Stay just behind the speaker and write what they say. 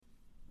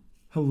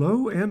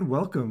Hello and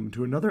welcome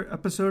to another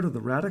episode of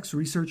the Radix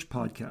Research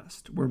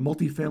Podcast, where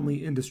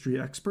multifamily industry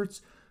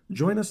experts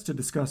join us to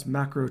discuss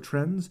macro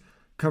trends,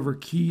 cover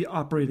key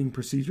operating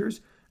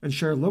procedures, and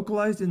share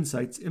localized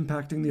insights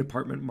impacting the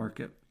apartment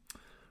market.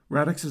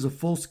 Radix is a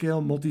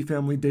full-scale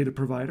multifamily data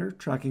provider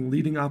tracking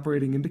leading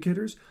operating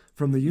indicators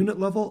from the unit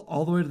level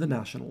all the way to the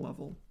national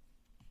level.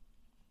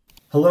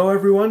 Hello,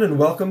 everyone, and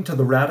welcome to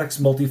the Radix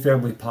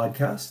Multifamily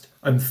Podcast.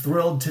 I'm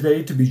thrilled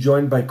today to be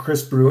joined by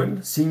Chris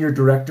Bruen, Senior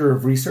Director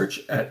of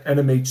Research at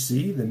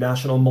NMHC, the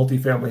National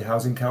Multifamily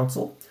Housing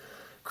Council.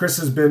 Chris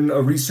has been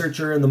a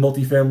researcher in the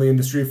multifamily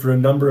industry for a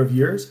number of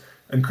years,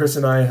 and Chris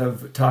and I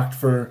have talked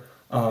for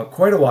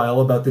quite a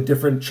while about the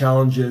different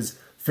challenges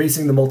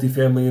facing the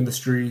multifamily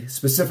industry,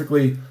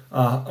 specifically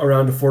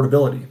around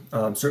affordability.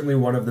 Certainly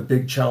one of the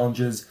big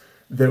challenges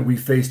that we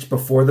faced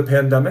before the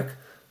pandemic.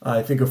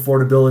 I think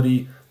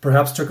affordability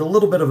perhaps took a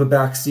little bit of a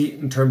backseat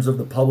in terms of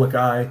the public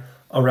eye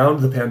around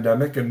the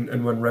pandemic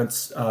and when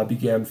rents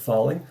began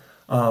falling,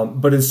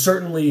 but is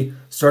certainly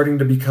starting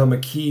to become a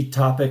key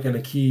topic and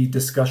a key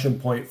discussion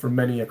point for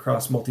many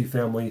across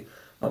multifamily,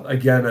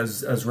 again,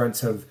 as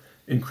rents have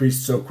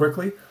increased so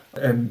quickly.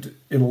 And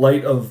in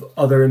light of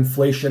other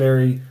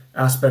inflationary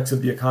aspects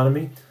of the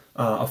economy,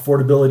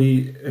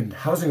 affordability and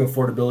housing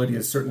affordability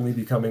is certainly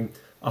becoming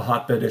a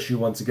hotbed issue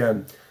once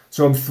again.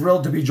 So I'm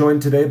thrilled to be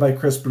joined today by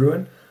Chris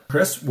Bruen.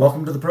 Chris,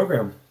 welcome to the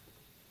program.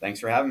 Thanks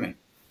for having me.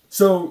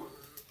 So,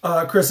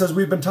 Chris, as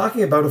we've been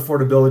talking about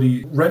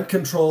affordability, rent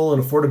control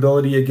and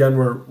affordability, again,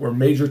 were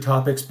major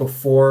topics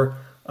before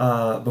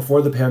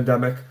the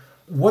pandemic.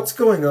 What's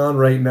going on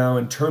right now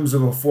in terms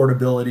of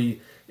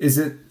affordability? Is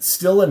it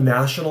still a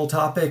national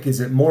topic? Is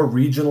it more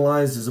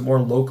regionalized? Is it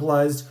more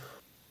localized?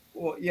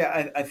 Well,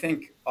 yeah, I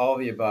think all of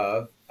the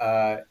above.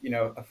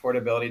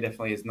 Affordability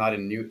definitely is not a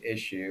new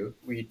issue.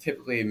 We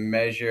typically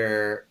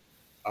measure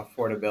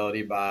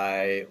affordability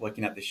by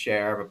looking at the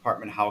share of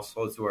apartment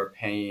households who are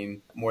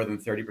paying more than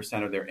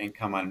 30% of their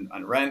income on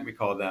rent. We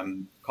call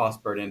them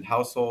cost-burdened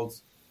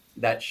households.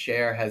 That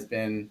share has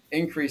been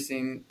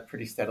increasing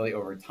pretty steadily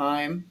over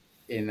time.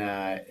 In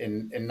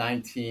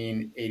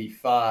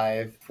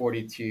 1985,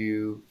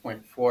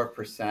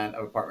 42.4%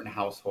 of apartment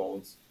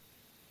households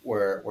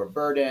were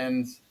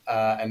burdened,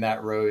 and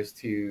that rose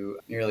to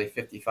nearly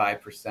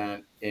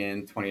 55%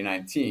 in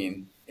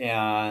 2019.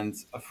 And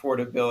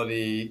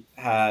affordability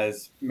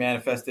has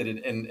manifested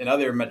in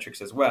other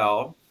metrics as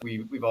well.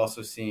 We've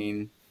also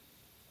seen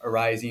a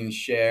rising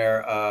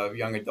share of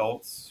young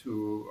adults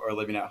who are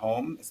living at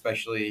home,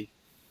 especially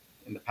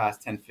in the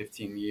past 10,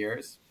 15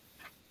 years.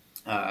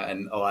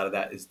 And a lot of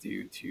that is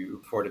due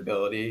to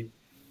affordability.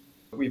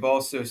 We've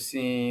also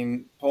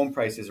seen home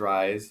prices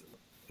rise.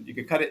 You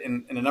could cut it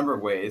in a number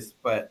of ways,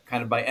 but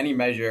kind of by any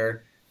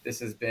measure, this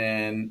has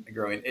been a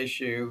growing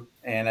issue.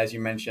 And as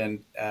you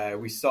mentioned,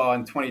 we saw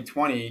in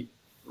 2020,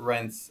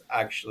 rents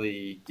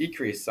actually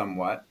decrease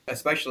somewhat,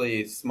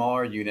 especially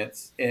smaller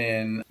units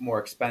in more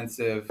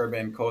expensive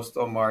urban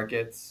coastal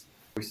markets.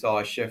 We saw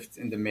a shift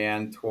in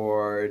demand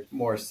toward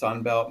more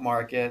Sunbelt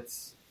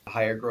markets,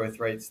 higher growth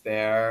rates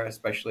there,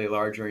 especially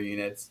larger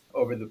units.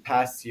 Over the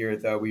past year,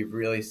 though, we've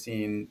really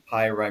seen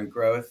high rent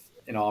growth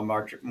in all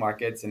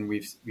markets, and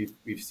we've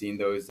seen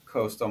those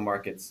coastal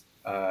markets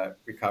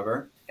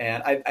recover.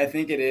 And I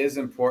think it is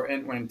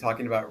important when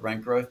talking about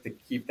rent growth to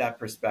keep that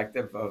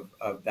perspective of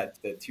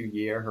the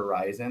 2-year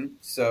horizon.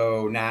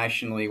 So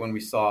nationally, when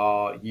we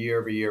saw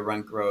year-over-year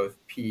rent growth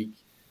peak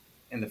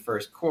in the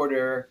first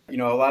quarter, a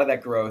lot of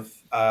that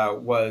growth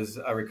was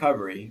a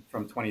recovery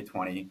from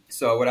 2020.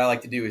 So what I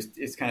like to do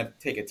is kind of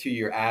take a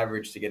 2-year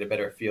average to get a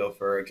better feel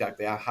for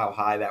exactly how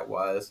high that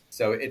was.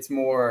 So it's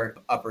more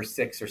upper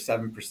 6 or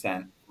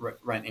 7%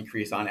 rent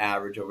increase on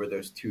average over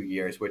those 2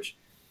 years, which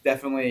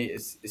definitely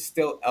is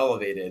still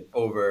elevated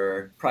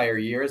over prior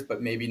years,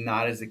 but maybe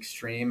not as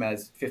extreme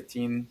as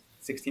 15,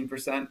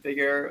 16%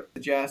 figure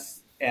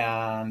suggests.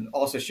 And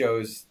also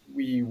shows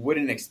we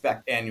wouldn't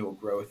expect annual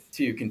growth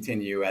to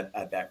continue at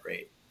that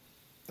rate.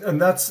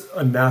 And that's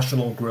a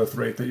national growth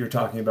rate that you're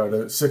talking about,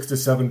 a 6 to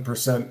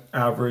 7%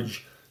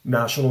 average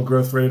national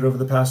growth rate over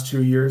the past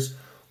 2 years.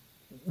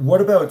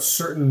 What about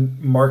certain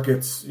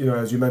markets,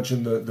 as you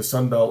mentioned, the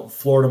Sunbelt,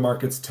 Florida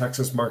markets,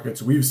 Texas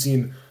markets? We've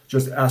seen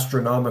just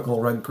astronomical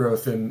rent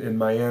growth in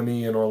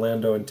Miami and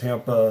Orlando and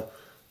Tampa,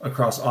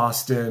 across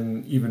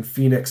Austin, even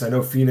Phoenix. I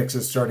know Phoenix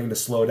is starting to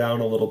slow down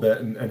a little bit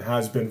and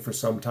has been for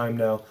some time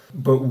now.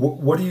 But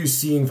what are you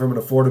seeing from an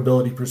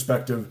affordability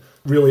perspective,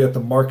 really at the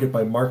market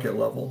by market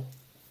level?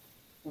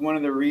 One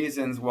of the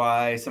reasons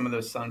why some of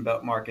those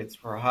Sunbelt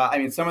markets were hot,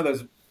 some of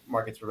those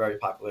markets were very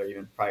popular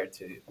even prior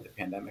to the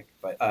pandemic.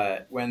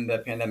 But when the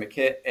pandemic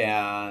hit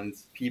and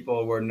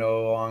people were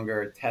no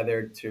longer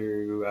tethered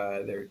to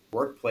their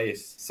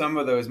workplace, some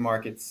of those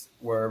markets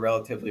were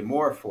relatively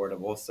more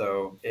affordable.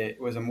 So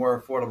it was a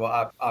more affordable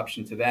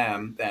option to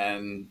them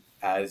than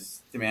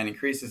as demand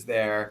increases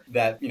there.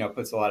 That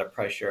puts a lot of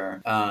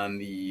pressure on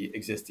the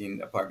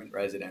existing apartment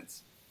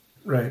residents.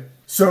 Right.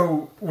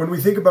 So when we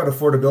think about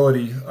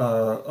affordability,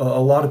 a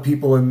lot of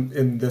people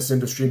in this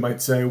industry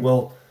might say,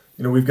 well,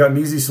 we've got an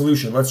easy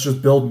solution. Let's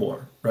just build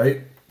more,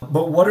 right?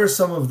 But what are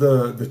some of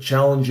the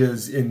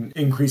challenges in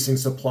increasing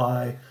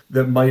supply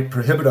that might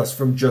prohibit us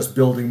from just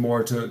building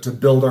more to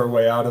build our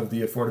way out of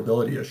the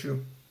affordability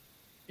issue?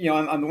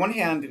 On the one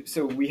hand,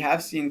 so we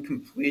have seen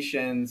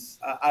completions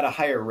at a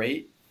higher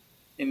rate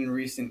in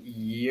recent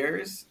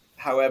years.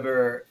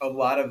 However, a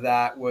lot of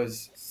that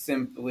was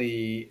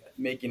simply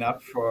making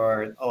up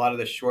for a lot of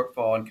the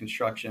shortfall in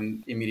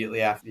construction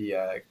immediately after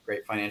the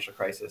great financial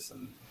crisis.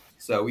 And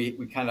so we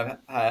kind of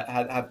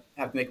have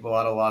to make up a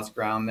lot of lost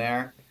ground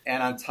there.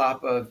 And on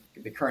top of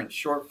the current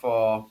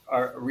shortfall,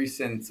 our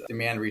recent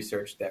demand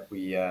research that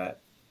we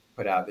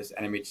put out, this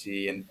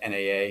NMHC and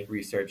NAA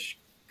research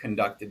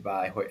conducted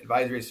by Hoyt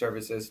Advisory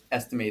Services,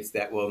 estimates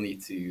that we'll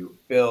need to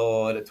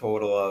build a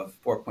total of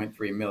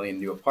 4.3 million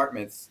new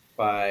apartments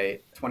by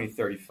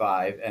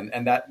 2035.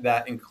 And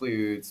that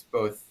includes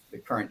both the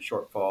current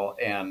shortfall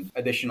and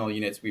additional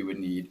units we would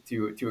need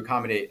to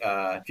accommodate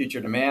future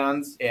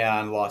demands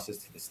and losses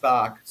to the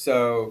stock.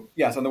 So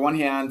yes, on the one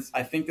hand,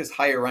 I think this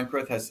higher rent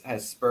growth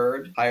has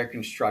spurred higher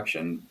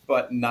construction,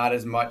 but not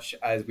as much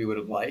as we would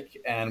have liked.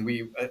 And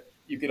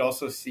you could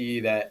also see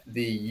that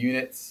the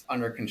units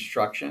under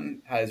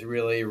construction has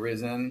really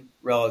risen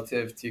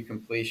relative to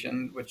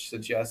completion, which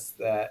suggests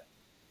that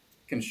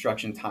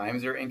construction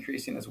times are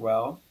increasing as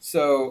well.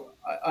 So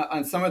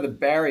on some of the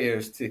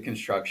barriers to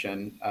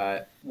construction,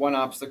 one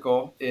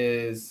obstacle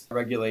is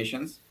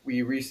regulations.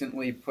 We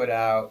recently put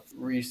out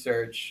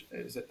research,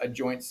 a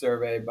joint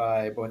survey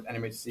by both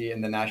NMHC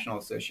and the National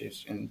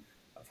Association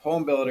of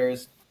Home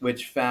Builders,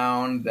 which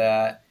found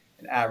that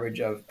an average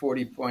of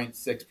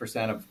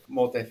 40.6% of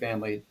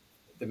multifamily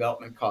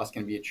development costs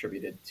can be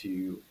attributed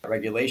to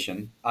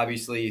regulation.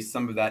 Obviously,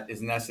 some of that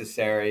is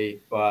necessary,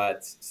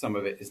 but some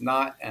of it is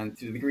not. And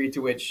to the degree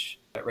to which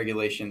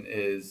regulation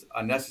is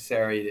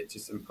unnecessary, it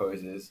just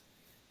imposes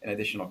an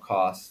additional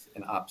cost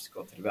and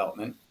obstacle to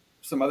development.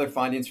 Some other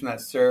findings from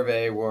that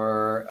survey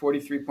were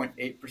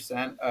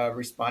 43.8% of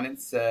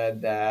respondents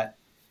said that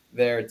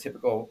their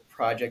typical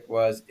project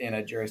was in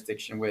a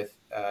jurisdiction with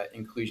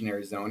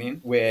inclusionary zoning,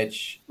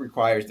 which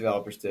requires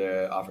developers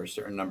to offer a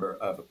certain number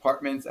of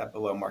apartments at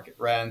below market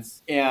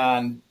rents.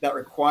 And that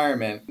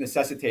requirement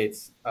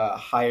necessitates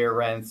higher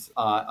rents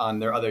on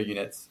their other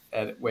units,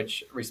 at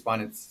which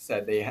respondents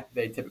said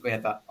they typically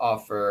have to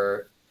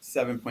offer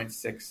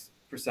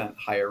 7.6%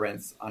 higher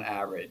rents on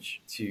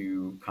average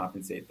to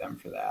compensate them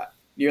for that.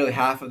 Nearly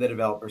half of the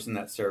developers in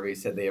that survey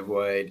said they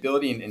avoid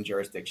building in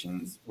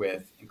jurisdictions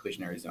with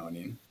inclusionary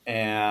zoning,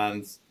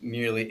 and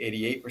nearly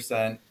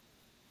 88%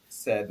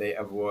 said they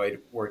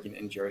avoid working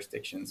in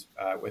jurisdictions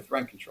with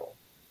rent control.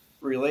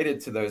 Related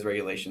to those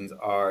regulations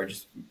are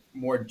just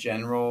more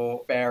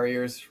general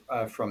barriers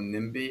from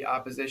NIMBY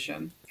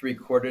opposition.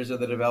 3/4 of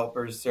the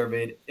developers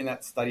surveyed in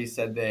that study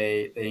said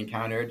they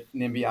encountered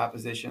NIMBY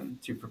opposition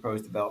to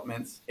proposed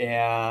developments.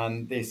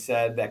 And they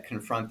said that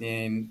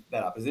confronting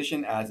that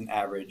opposition adds an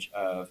average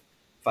of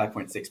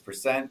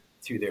 5.6%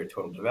 to their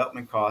total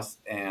development costs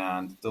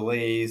and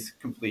delays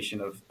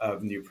completion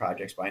of new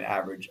projects by an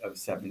average of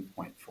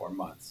 7.4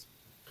 months.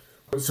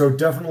 So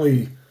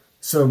definitely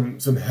some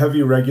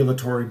heavy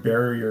regulatory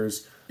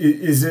barriers.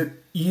 Is it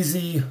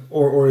easy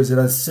or is it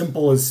as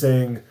simple as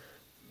saying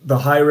the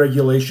high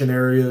regulation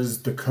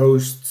areas, the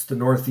coasts, the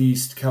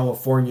Northeast,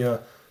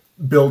 California,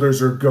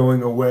 builders are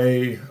going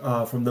away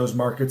from those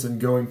markets and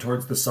going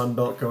towards the Sun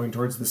Belt, going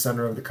towards the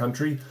center of the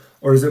country?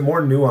 Or is it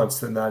more nuanced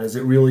than that? Is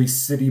it really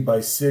city by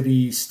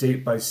city,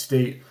 state by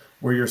state,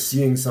 where you're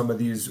seeing some of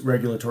these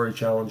regulatory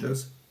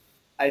challenges?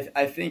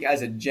 I think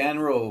as a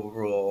general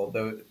rule,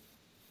 though,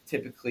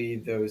 typically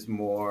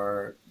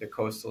the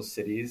coastal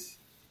cities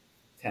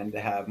tend to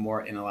have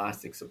more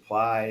inelastic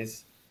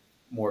supplies,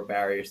 more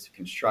barriers to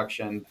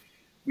construction.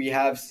 We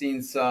have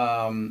seen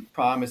some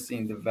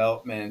promising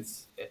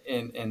developments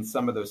in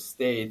some of those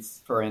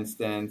states. For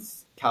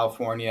instance,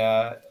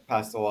 California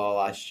passed a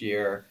law last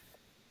year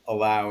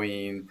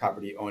allowing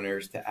property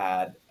owners to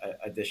add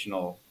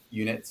additional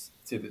units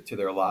to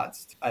their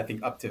lots. I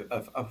think up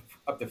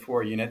to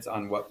 4 units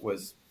on what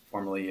was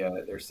formerly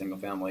their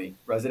single-family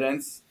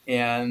residence.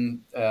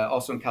 And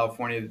also in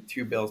California,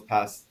 2 bills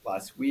passed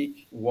last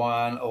week.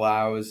 One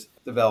allows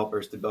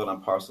developers to build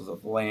on parcels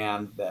of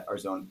land that are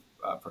zoned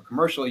for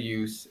commercial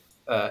use,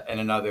 and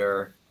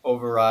another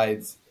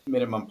overrides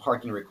minimum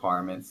parking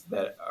requirements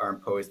that are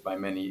imposed by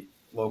many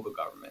local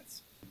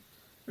governments.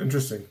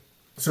 Interesting.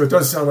 So it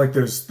does sound like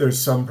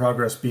there's some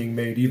progress being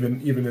made,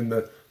 even in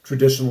the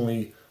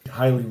traditionally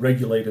highly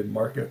regulated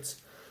markets.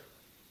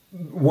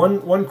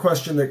 One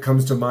question that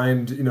comes to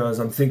mind, as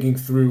I'm thinking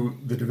through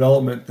the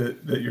development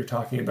that you're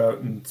talking about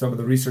and some of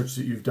the research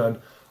that you've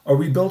done, are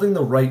we building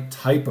the right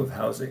type of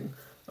housing?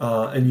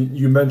 And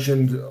you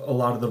mentioned a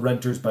lot of the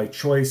renters by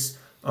choice.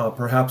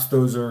 Perhaps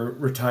those are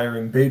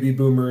retiring baby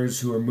boomers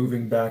who are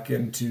moving back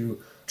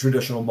into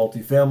traditional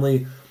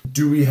multifamily.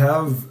 Do we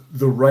have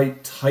the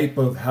right type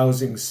of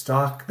housing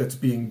stock that's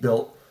being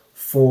built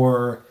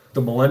for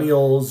the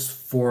millennials,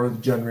 for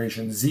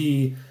Generation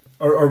Z?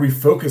 Are we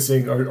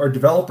focusing, are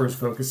developers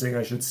focusing,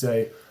 I should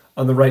say,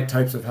 on the right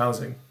types of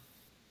housing?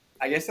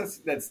 I guess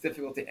that's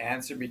difficult to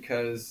answer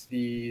because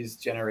these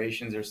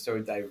generations are so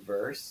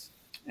diverse.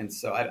 And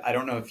so I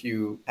don't know if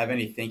you have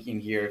any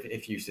thinking here,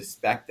 if you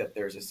suspect that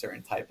there's a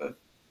certain type of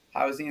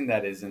housing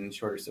that is in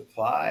shorter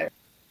supply.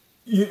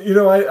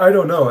 I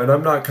don't know, and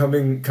I'm not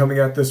coming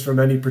at this from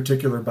any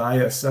particular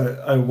bias.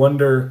 I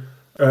wonder.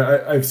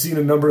 I've seen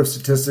a number of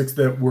statistics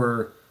that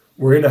we're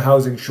in a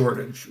housing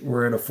shortage.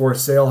 We're in a for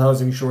sale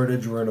housing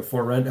shortage. We're in a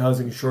for rent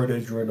housing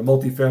shortage. We're in a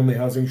multifamily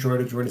housing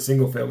shortage. We're in a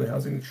single family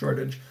housing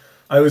shortage.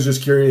 I was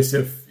just curious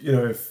if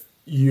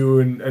you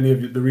and any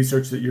of the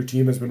research that your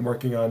team has been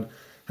working on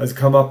has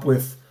come up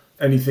with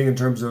anything in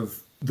terms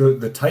of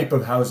the type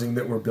of housing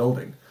that we're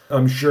building.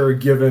 I'm sure,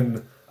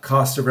 given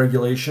cost of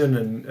regulation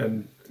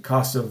and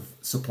cost of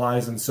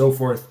supplies and so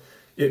forth,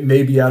 it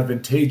may be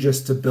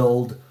advantageous to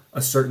build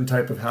a certain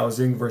type of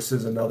housing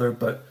versus another.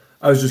 But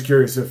I was just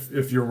curious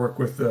if your work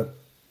with the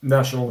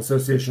National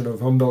Association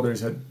of Home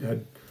Builders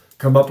had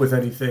come up with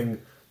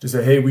anything to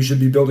say, hey, we should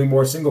be building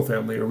more single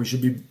family or we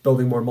should be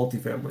building more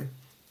multifamily.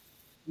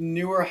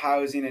 Newer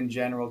housing in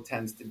general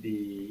tends to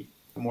be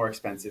more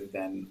expensive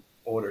than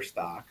older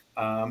stock.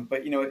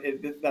 But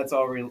that's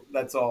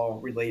all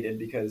related,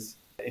 because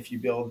if you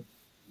build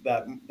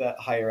that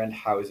higher end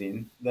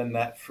housing, then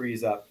that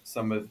frees up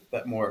some of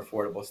that more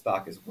affordable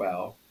stock as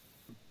well.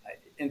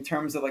 In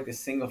terms of like the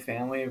single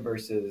family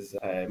versus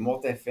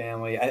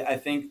multifamily, I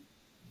think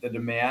the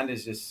demand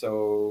is just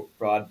so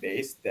broad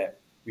based that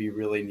we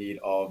really need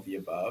all of the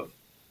above.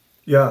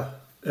 Yeah,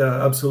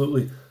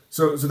 absolutely.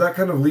 So that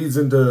kind of leads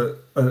into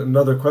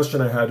another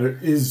question I had.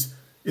 Is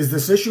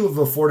this issue of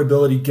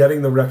affordability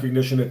getting the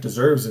recognition it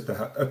deserves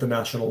at the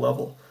national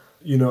level?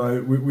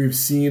 We've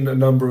seen a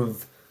number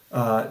of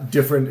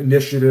different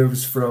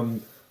initiatives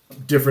from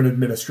different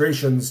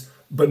administrations,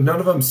 but none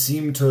of them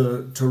seem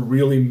to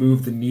really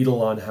move the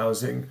needle on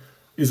housing.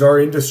 Is our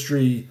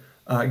industry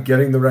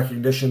getting the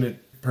recognition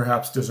it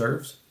perhaps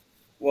deserves?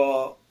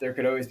 Well, there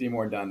could always be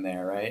more done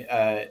there,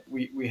 right?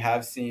 We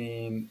have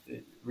seen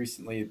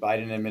recently the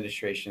Biden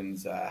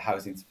administration's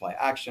Housing Supply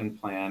Action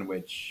Plan,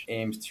 which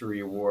aims to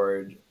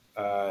reward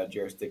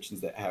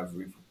jurisdictions that have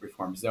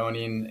reformed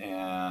zoning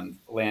and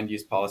land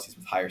use policies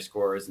with higher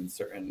scores in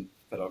certain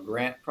federal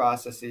grant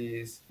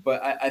processes.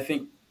 But I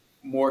think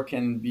more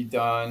can be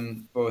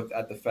done both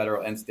at the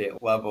federal and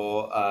state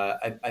level.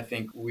 I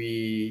think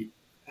we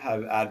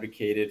have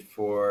advocated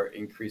for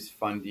increased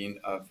funding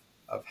of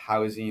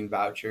housing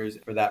vouchers,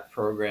 for that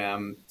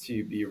program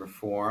to be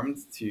reformed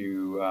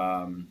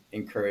to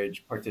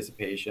encourage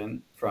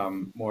participation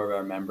from more of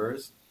our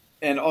members.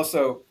 And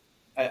also,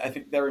 I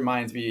think that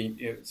reminds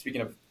me,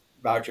 speaking of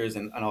vouchers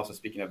and also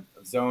speaking of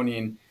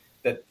zoning,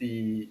 that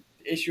the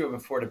issue of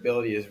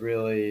affordability is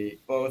really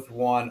both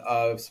one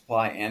of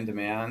supply and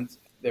demand.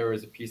 There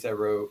was a piece I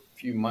wrote a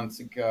few months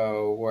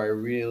ago where I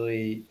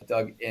really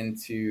dug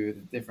into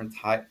the different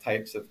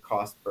types of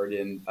cost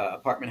burden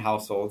apartment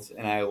households.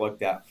 And I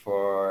looked at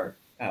for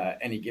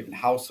any given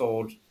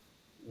household,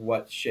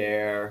 what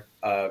share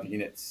of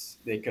units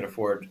they could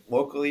afford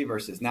locally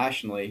versus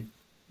nationally.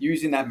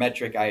 Using that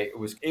metric, I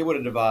was able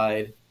to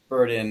divide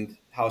burdened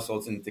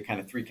households into kind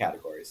of three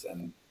categories.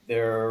 And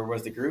there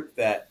was the group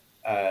that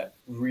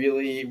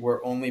really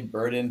were only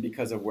burdened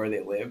because of where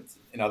they lived.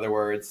 In other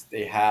words,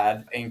 they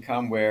had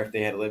income where if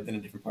they had lived in a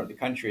different part of the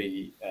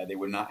country, they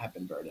would not have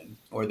been burdened,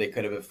 or they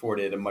could have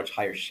afforded a much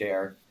higher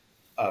share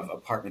of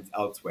apartments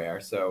elsewhere.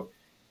 So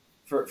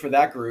for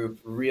that group,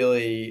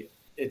 really,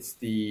 it's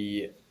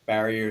the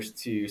barriers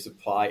to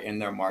supply in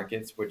their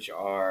markets which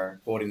are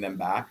holding them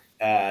back.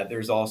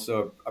 There's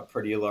also a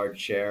pretty large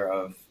share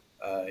of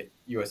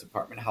U.S.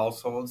 apartment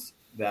households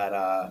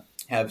that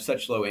have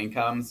such low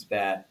incomes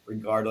that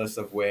regardless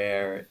of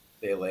where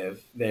they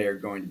live, they are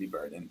going to be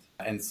burdened.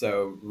 And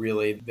so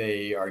really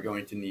they are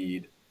going to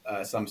need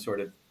some sort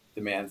of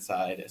demand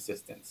side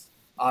assistance.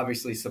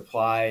 Obviously,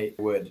 supply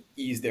would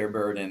ease their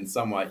burden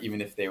somewhat, even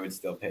if they would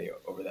still pay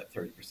over that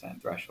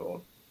 30%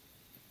 threshold.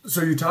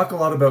 So you talk a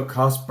lot about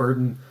cost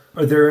burden.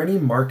 Are there any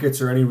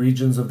markets or any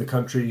regions of the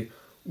country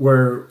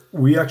where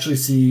we actually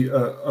see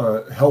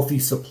a healthy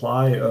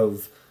supply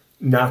of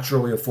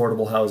naturally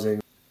affordable housing?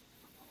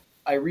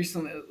 I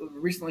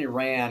recently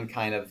ran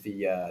kind of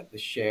the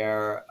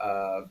share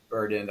of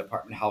burdened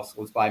apartment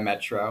households by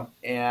metro,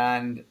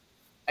 and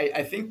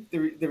I think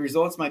the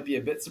results might be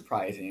a bit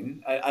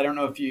surprising. I don't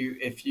know if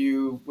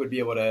you would be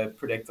able to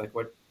predict like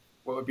what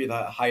would be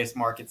the highest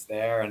markets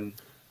there. And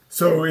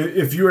So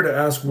if you were to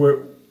ask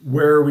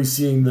where are we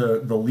seeing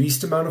the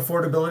least amount of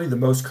affordability, the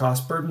most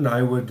cost burden,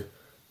 I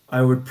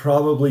would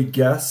probably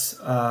guess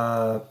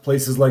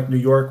places like New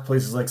York,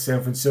 places like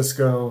San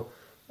Francisco,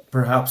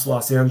 perhaps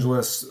Los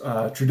Angeles,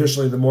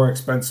 traditionally the more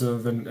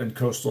expensive and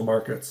coastal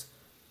markets.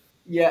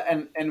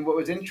 yeah, and what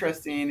was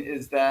interesting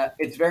is that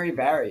it's very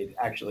varied,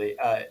 actually.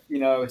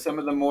 Some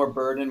of the more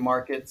burdened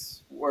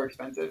markets were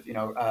expensive.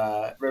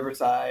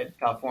 Riverside,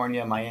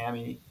 California,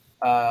 Miami,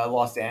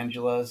 Los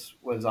Angeles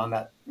was on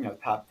that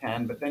top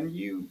 10. But then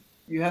you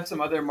have some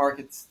other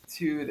markets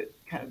too that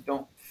kind of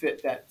don't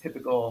fit that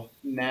typical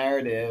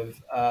narrative,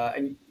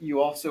 and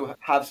you also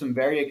have some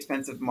very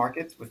expensive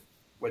markets with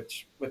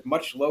which with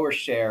much lower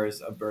shares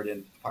of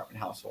burdened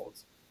apartment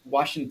households.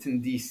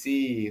 Washington,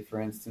 D.C., for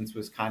instance,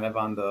 was kind of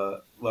on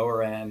the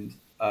lower end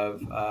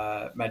of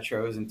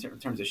metros in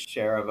terms of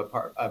share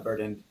of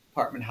burdened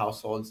apartment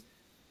households.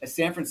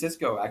 San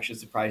Francisco, actually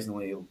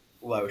surprisingly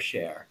low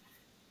share.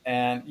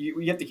 And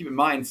you have to keep in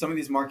mind, some of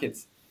these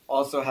markets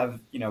also have,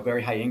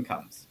 very high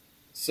incomes.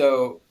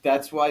 So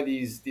that's why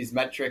these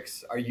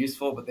metrics are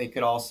useful, but they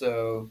could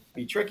also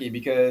be tricky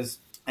because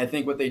I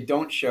think what they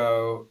don't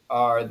show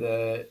are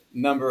the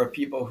number of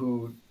people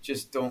who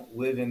just don't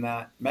live in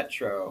that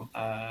metro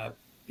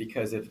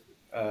because of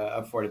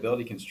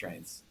affordability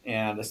constraints.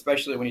 And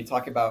especially when you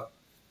talk about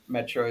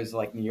metros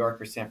like New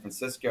York or San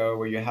Francisco,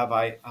 where you have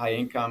high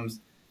incomes,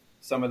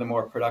 some of the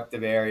more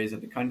productive areas of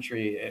the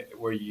country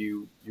where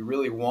you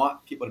really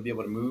want people to be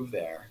able to move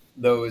there,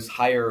 those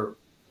higher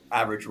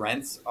average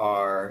rents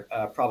are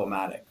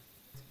problematic.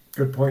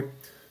 Good point.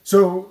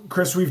 So,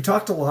 Chris, we've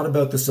talked a lot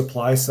about the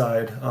supply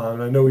side,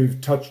 and I know we've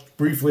touched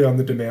briefly on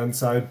the demand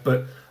side,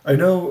 but I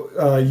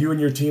know you and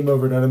your team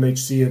over at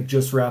NMHC have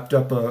just wrapped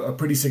up a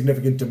pretty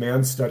significant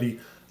demand study.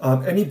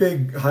 Any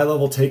big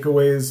high-level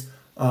takeaways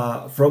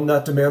from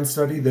that demand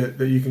study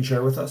that you can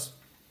share with us?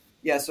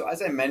 Yeah, so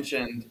as I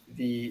mentioned,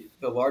 the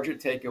larger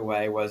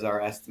takeaway was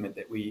our estimate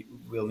that we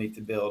will need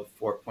to build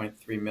 4.3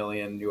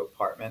 million new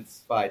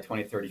apartments by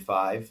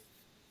 2035,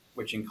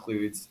 which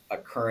includes a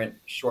current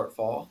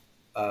shortfall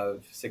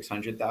of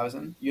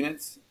 600,000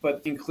 units.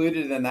 But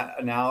included in that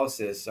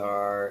analysis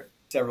are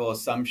several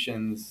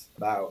assumptions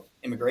about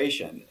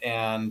immigration.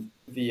 And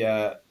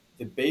the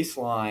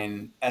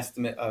baseline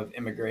estimate of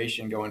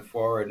immigration going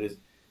forward is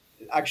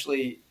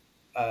actually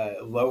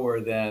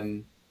lower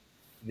than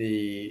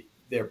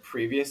their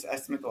previous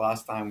estimate the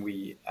last time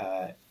we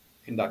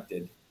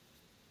conducted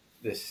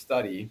this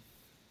study.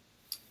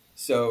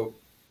 So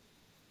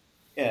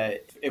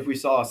if we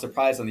saw a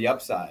surprise on the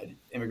upside,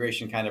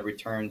 immigration kind of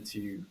returned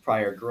to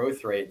prior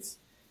growth rates,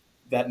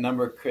 that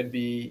number could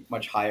be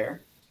much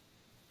higher.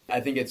 I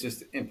think it's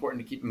just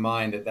important to keep in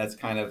mind that that's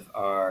kind of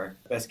our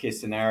best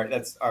case scenario.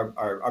 That's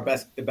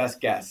the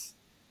best guess.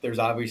 There's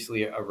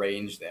obviously a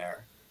range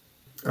there.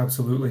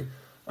 Absolutely.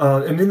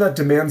 And in that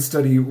demand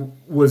study,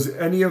 was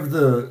any of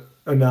the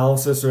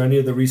analysis or any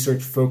of the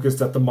research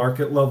focused at the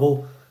market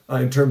level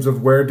in terms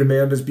of where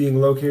demand is being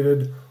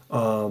located,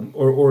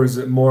 or is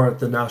it more at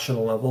the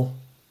national level?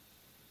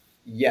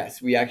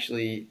 Yes, we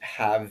actually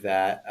have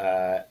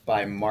that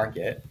by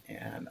market,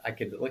 and I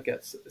could look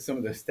at some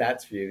of the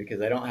stats for you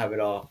because I don't have it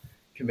all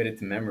committed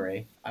to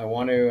memory.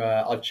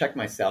 I'll check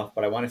myself,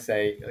 but I want to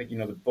say,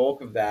 the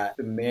bulk of that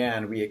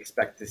demand we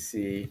expect to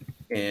see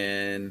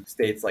in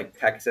states like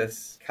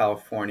Texas,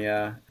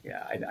 California.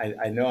 Yeah,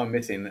 I know I'm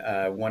missing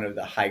one of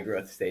the high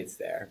growth states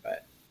there,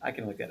 but I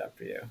can look that up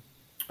for you.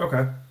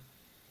 Okay,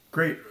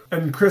 great.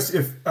 And Chris,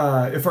 if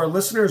our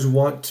listeners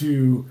want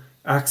to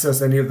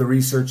access any of the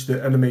research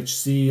that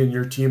NMHC and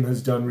your team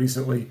has done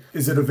recently,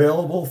 is it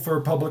available for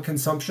public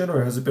consumption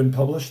or has it been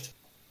published?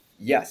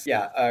 Yes,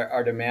 yeah.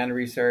 Our demand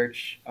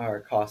research, our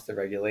cost of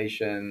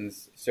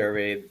regulations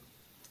survey,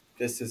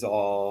 this is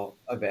all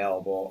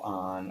available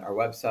on our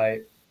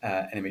website,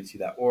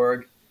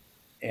 nmhc.org.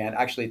 And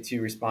actually,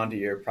 to respond to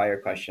your prior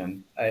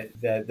question,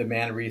 the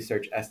demand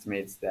research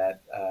estimates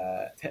that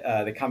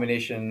the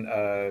combination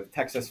of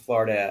Texas,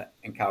 Florida,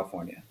 and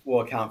California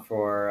will account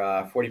for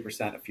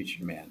 40% of future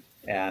demand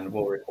and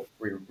will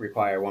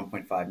require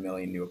 1.5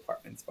 million new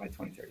apartments by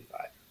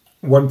 2035.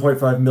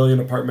 1.5 million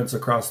apartments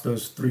across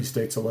those three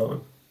states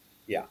alone.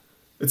 Yeah.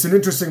 It's an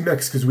interesting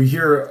mix because we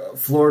hear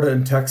Florida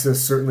and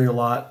Texas certainly a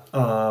lot,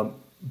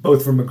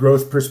 both from a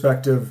growth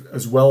perspective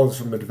as well as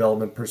from a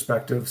development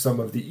perspective, some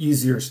of the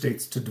easier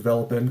states to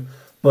develop in,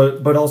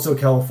 but also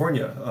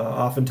California.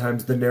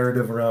 Oftentimes the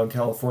narrative around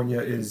California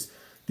is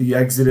the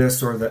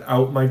exodus or the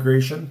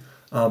out-migration,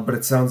 but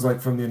it sounds like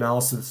from the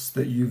analysis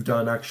that you've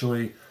done,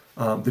 actually,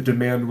 the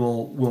demand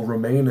will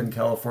remain in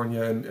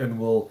California and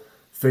will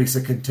face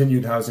a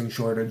continued housing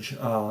shortage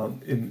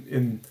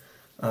in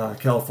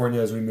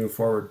California as we move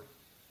forward.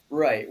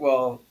 Right.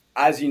 Well,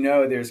 as you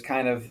know, there's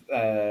kind of,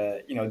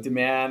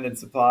 demand and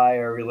supply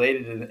are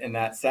related in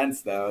that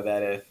sense, though,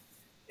 that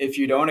if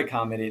you don't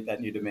accommodate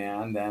that new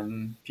demand,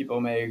 then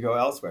people may go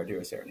elsewhere to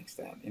a certain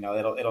extent.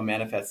 It'll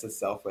manifest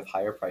itself with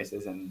higher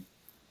prices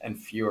and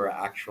fewer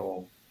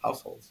actual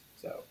households.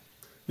 So,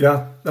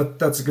 yeah,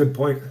 that's a good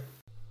point.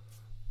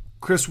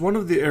 Chris, one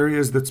of the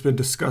areas that's been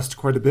discussed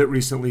quite a bit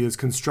recently is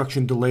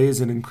construction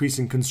delays and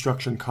increasing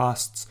construction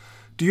costs.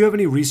 Do you have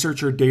any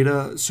research or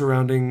data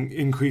surrounding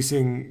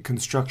increasing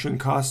construction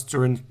costs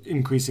or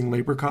increasing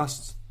labor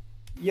costs?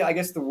 Yeah, I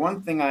guess the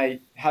one thing I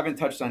haven't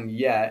touched on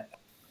yet,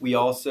 we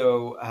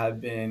also have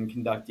been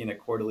conducting a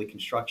quarterly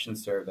construction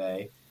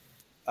survey,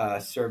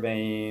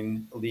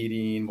 surveying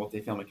leading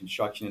multifamily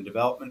construction and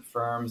development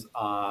firms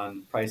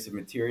on price of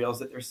materials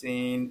that they're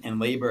seeing and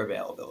labor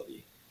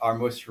availability. Our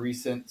most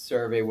recent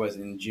survey was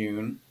in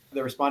June.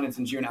 The respondents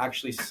in June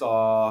actually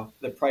saw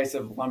the price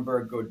of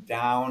lumber go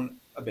down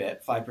a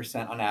bit,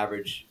 5% on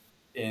average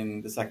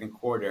in the second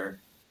quarter.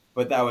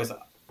 But that was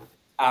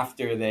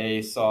after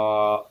they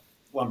saw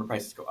lumber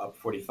prices go up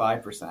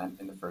 45%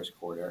 in the first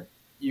quarter.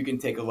 You can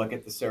take a look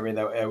at the survey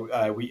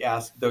that we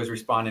asked those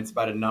respondents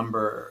about a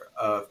number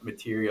of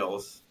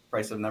materials,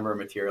 price of a number of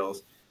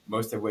materials,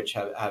 most of which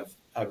have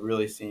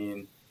really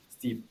seen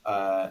steep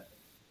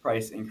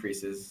price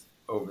increases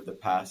over the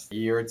past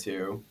year or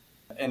two.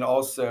 And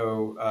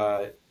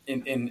also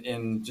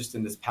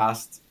in this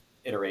past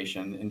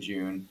iteration in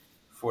June,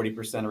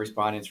 40% of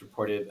respondents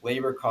reported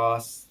labor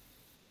costs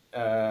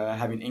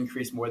having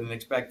increased more than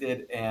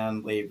expected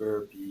and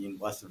labor being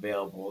less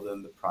available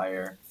than the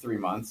prior 3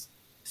 months.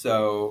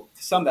 So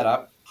to sum that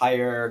up,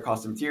 higher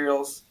cost of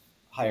materials,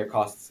 higher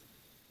costs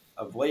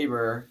of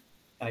labor,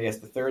 and I guess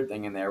the third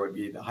thing in there would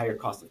be the higher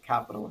cost of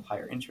capital with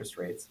higher interest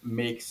rates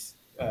makes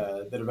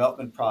the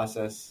development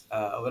process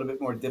a little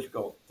bit more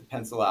difficult to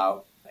pencil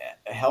out.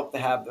 It helped to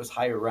have those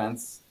higher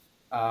rents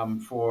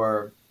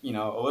for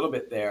a little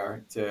bit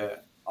there to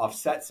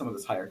offset some of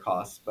those higher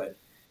costs, but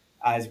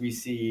as we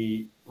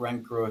see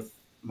rent growth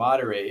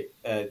moderate,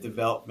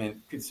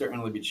 development could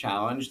certainly be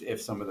challenged if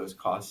some of those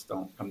costs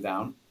don't come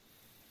down.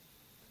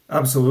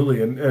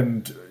 Absolutely.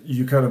 And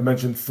you kind of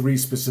mentioned three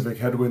specific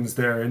headwinds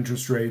there: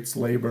 interest rates,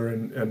 labor,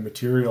 and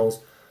materials.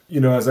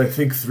 As I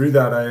think through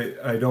that,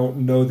 I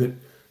don't know that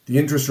the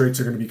interest rates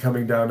are going to be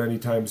coming down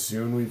anytime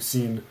soon. We've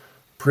seen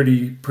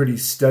pretty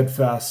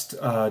steadfast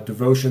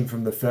devotion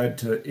from the Fed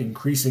to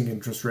increasing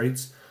interest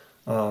rates.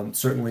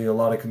 Certainly a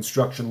lot of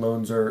construction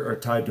loans are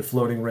tied to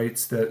floating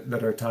rates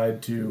that are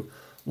tied to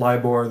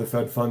LIBOR, the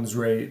Fed funds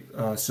rate,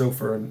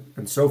 SOFR,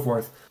 and so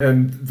forth.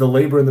 And the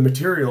labor and the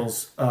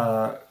materials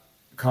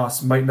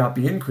costs might not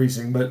be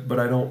increasing, but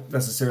I don't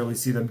necessarily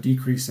see them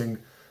decreasing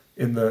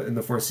in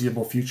the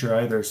foreseeable future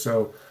either.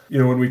 So,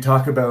 when we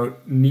talk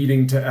about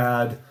needing to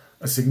add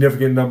a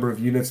significant number of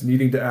units,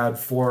 needing to add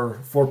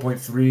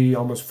 4.3,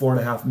 almost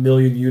 4.5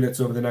 million units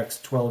over the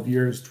next 12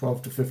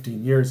 to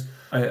 15 years,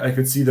 I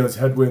could see those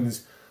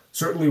headwinds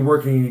certainly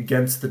working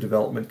against the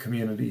development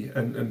community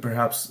and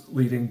perhaps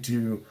leading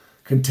to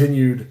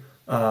continued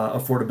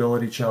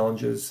affordability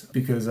challenges,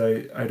 because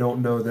I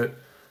don't know that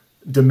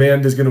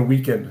demand is going to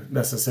weaken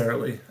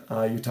necessarily.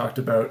 You talked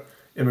about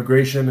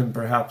immigration and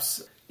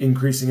perhaps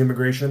increasing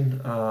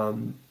immigration.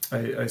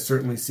 I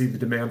certainly see the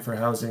demand for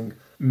housing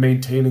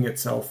maintaining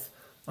itself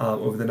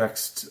over the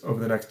next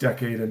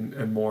decade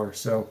and more.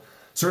 So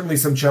certainly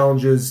some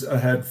challenges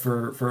ahead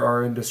for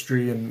our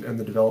industry and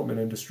the development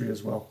industry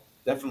as well.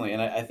 Definitely.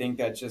 And I think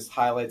that just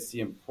highlights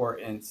the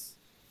importance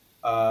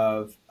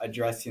of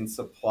addressing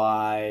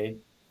supply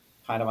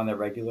kind of on the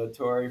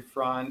regulatory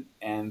front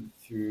and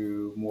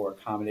through more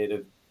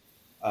accommodative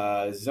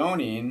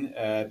zoning,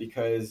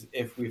 because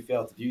if we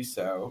fail to do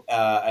so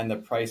and the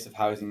price of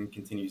housing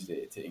continues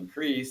to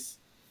increase,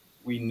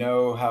 we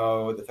know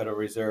how the Federal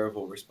Reserve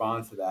will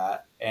respond to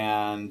that,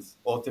 and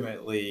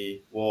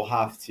ultimately we'll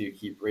have to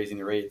keep raising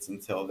the rates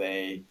until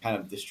they kind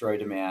of destroy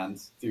demand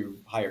through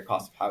higher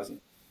cost of housing.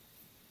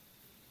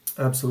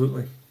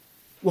 Absolutely.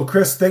 Well,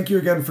 Chris, thank you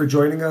again for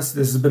joining us.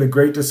 This has been a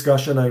great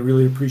discussion. I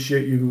really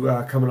appreciate you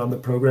coming on the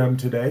program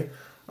today.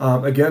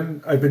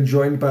 Again, I've been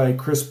joined by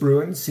Chris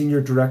Bruen,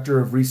 Senior Director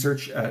of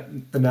Research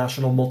at the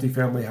National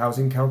Multifamily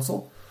Housing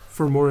Council.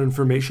 For more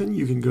information,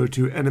 you can go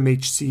to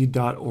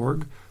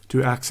nmhc.org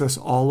to access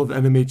all of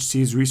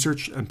NMHC's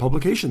research and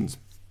publications.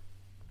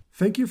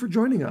 Thank you for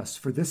joining us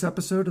for this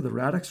episode of the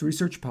Radix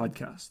Research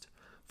Podcast.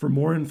 For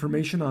more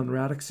information on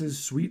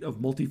Radix's suite of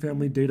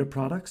multifamily data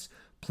products,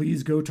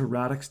 please go to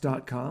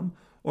radix.com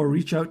or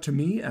reach out to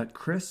me at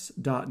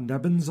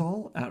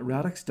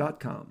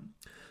chris.nebenzol@radix.com.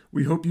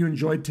 We hope you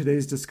enjoyed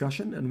today's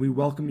discussion, and we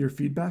welcome your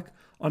feedback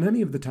on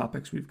any of the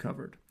topics we've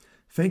covered.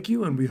 Thank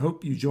you, and we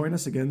hope you join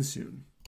us again soon.